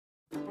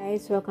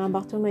Guys, welcome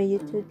back to my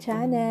YouTube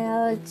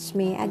channel. It's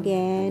me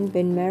again,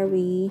 Ben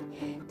Mary.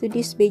 To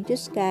this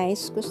videos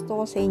guys, gusto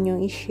ko sa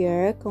inyong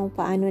i-share kung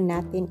paano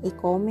natin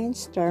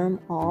i-comments turn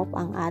off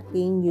ang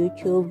ating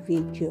YouTube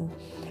video.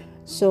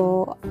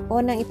 So,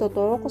 unang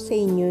ituturo ko sa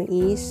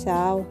inyo is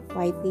sa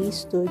YT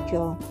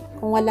Studio.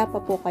 Kung wala pa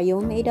po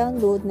kayong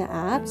na-download na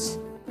apps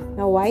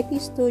na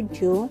YT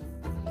Studio,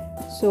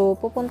 so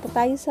pupunta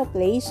tayo sa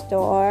Play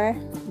Store.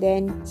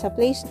 Then, sa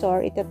Play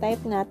Store,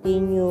 itatype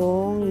natin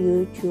yung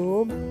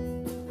YouTube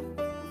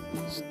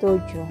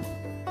Studio.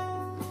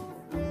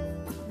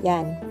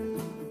 Yan.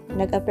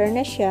 Nag-appear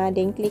na siya.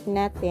 Then, click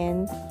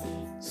natin.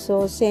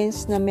 So,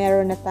 since na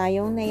meron na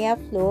tayong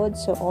na-upload,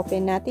 so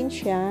open natin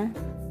siya.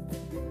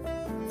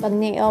 Pag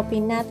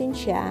na-open natin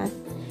siya,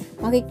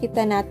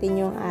 makikita natin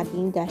yung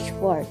ating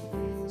dashboard.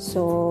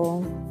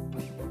 So,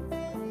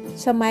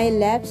 sa my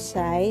left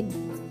side,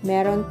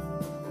 meron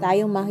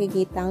tayong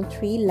makikitang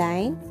 3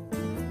 line.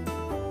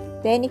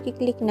 Then,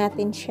 i-click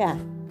natin siya.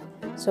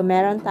 So,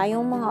 meron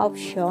tayong mga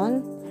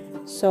option.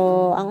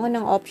 So, ang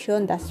unang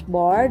option,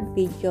 dashboard,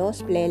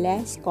 videos,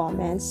 playlist,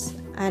 comments,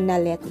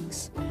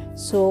 analytics.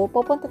 So,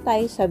 pupunta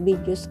tayo sa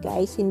videos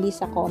guys, hindi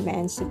sa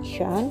comment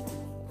section.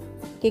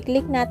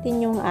 I-click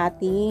natin yung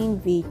ating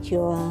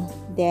video.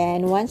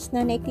 Then, once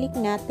na na-click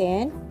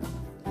natin,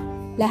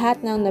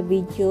 lahat ng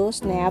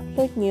na-videos na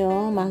upload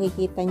nyo,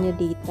 makikita nyo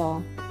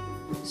dito.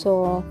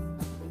 So,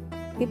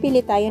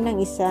 pipili tayo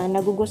ng isa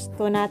na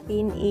gusto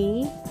natin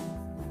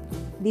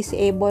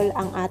i-disable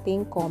ang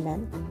ating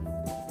comment.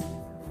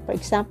 For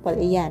example,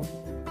 ayan.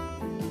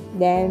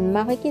 Then,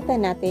 makikita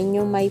natin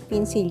yung may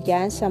pencil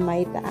dyan sa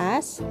may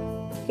taas.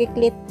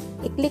 I-click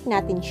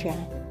natin siya.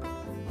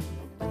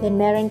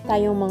 Then, meron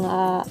tayong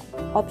mga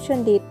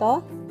option dito.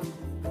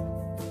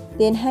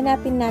 Then,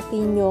 hanapin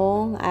natin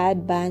yung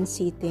advanced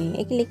setting.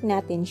 I-click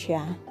natin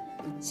siya.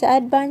 Sa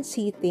advanced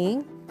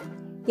setting,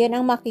 yan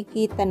ang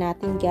makikita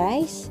natin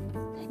guys.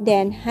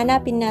 Then,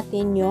 hanapin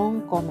natin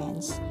yung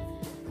comments.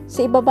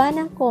 Sa ibaba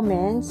ng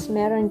comments,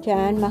 meron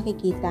dyan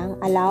makikitang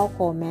allow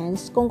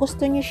comments. Kung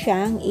gusto nyo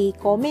siyang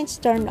i-comments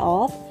turn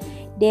off,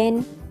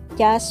 then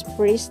just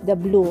press the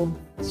blue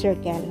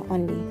circle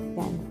only.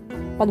 Yan.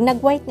 Pag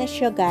nag-white na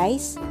siya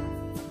guys,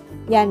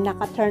 yan,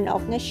 naka-turn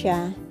off na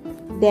siya.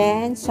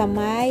 Then, sa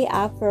may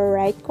upper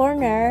right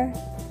corner,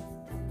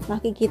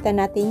 makikita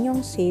natin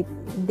yung save.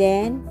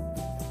 Then,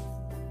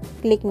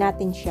 click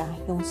natin siya,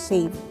 yung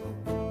save.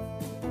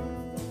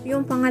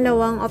 Yung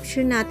pangalawang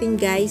option natin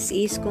guys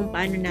is kung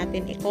paano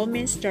natin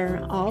i-comments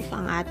turn off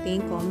ang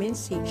ating comment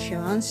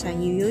section sa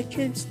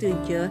YouTube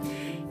Studio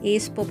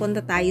is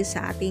pupunta tayo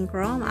sa ating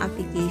Chrome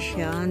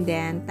application,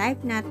 then type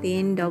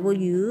natin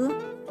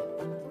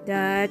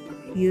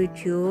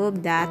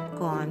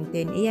w.youtube.com.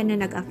 Then iyan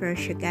na nag-appear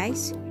siya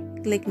guys.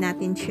 Click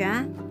natin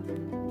siya.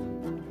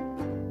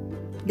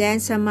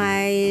 Then sa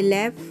my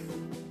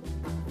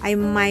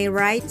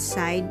right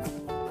side,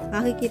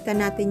 makikita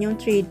natin yung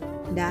 3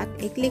 dot.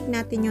 I-click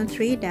natin yung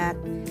 3 dot.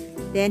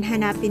 Then,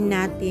 hanapin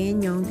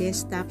natin yung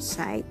desktop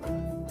site.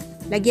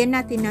 Lagyan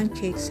natin ng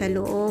check sa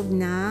loob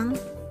ng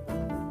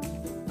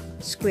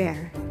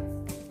square.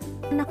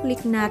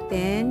 Na-click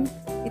natin,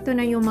 ito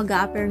na yung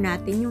mag-a-appear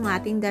natin, yung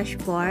ating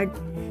dashboard.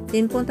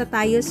 Then, punta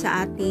tayo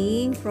sa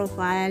ating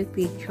profile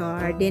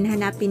picture. Then,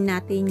 hanapin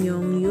natin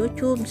yung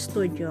YouTube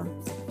Studio.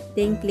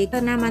 Then, click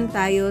naman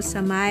tayo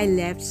sa my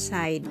left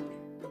side.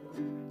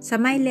 Sa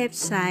my left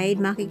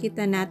side,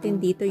 makikita natin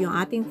dito yung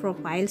ating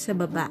profile sa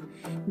baba.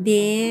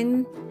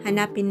 Then,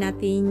 hanapin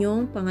natin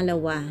yung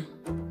pangalawa,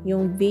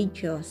 yung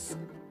videos.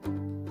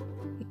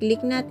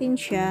 I-click natin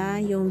siya,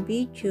 yung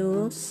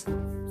videos.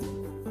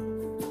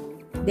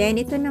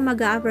 Then, ito na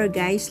mag-a-appear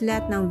guys,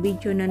 lahat ng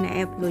video na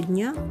na-upload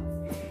nyo.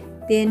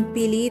 Then,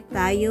 pili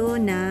tayo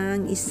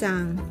ng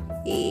isang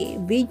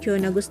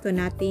video na gusto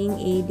nating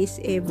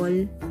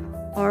i-disable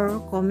or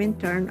comment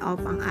turn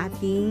off ang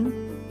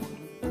ating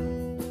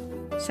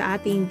sa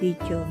ating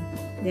video.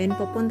 Then,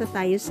 pupunta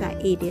tayo sa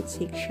edit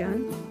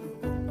section.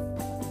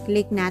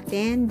 Click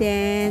natin.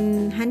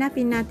 Then,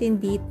 hanapin natin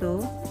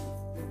dito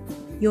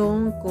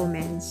yung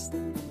comments.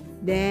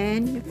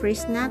 Then,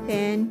 press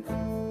natin.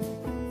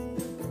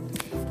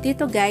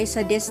 Dito guys,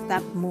 sa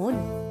desktop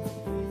mode.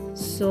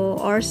 So,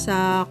 or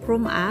sa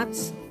Chrome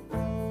apps,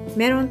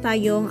 meron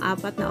tayong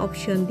 4 na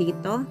option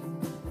dito.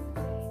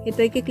 Ito,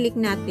 i-click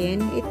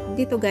natin.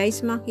 Dito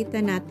guys,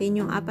 makita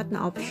natin yung 4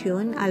 na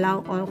option.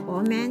 Allow all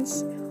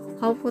comments,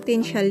 hold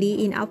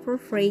potentially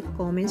inappropriate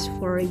comments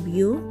for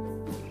review,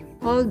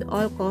 hold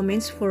all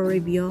comments for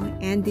review,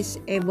 and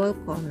disable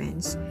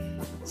comments.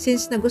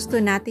 Since na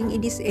gusto nating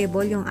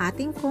i-disable yung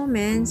ating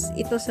comments,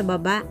 ito sa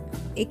baba,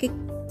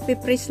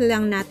 i-press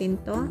lang natin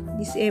to,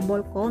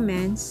 disable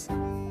comments.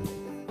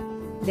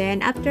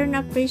 Then, after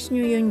na-press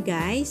nyo yun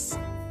guys,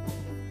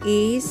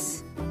 is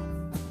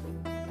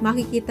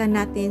makikita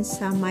natin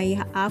sa may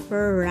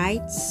upper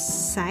right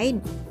side.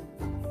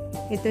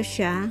 Ito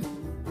siya,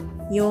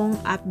 yung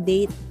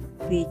update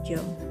video.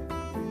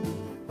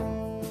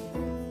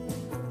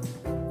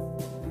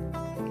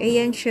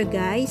 Ayan siya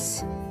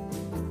guys.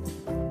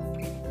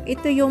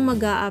 ito yung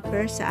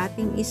mag-a-appear sa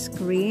ating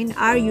screen.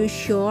 Are you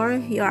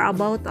sure you are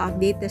about to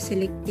update the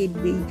selected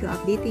video?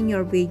 Updating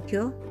your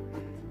video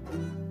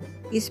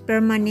is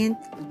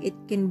permanent. It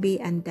can be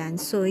undone.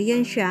 So,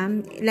 yan siya.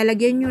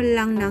 Lalagyan nyo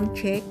lang ng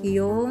check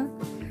yung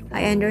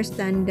I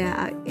understand the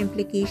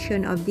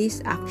implication of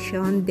this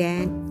action.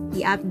 Then,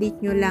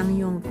 i-update nyo lang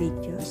yung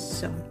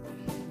videos. So,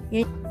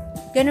 yan.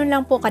 Ganun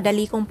lang po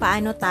kadali kung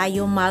paano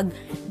tayo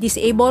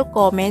mag-disable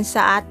comments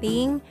sa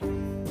ating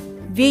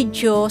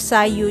video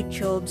sa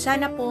YouTube.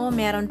 Sana po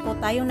meron po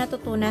tayong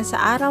natutunan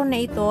sa araw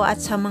na ito, at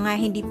sa mga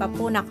hindi pa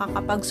po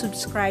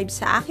nakakapag-subscribe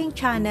sa aking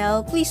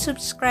channel, please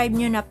subscribe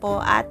nyo na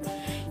po at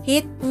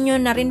hit nyo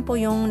na rin po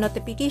yung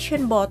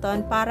notification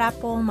button para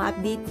po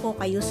ma-update po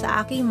kayo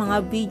sa aking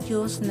mga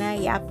videos na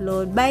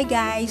i-upload. Bye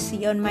guys!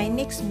 See you on my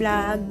next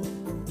vlog!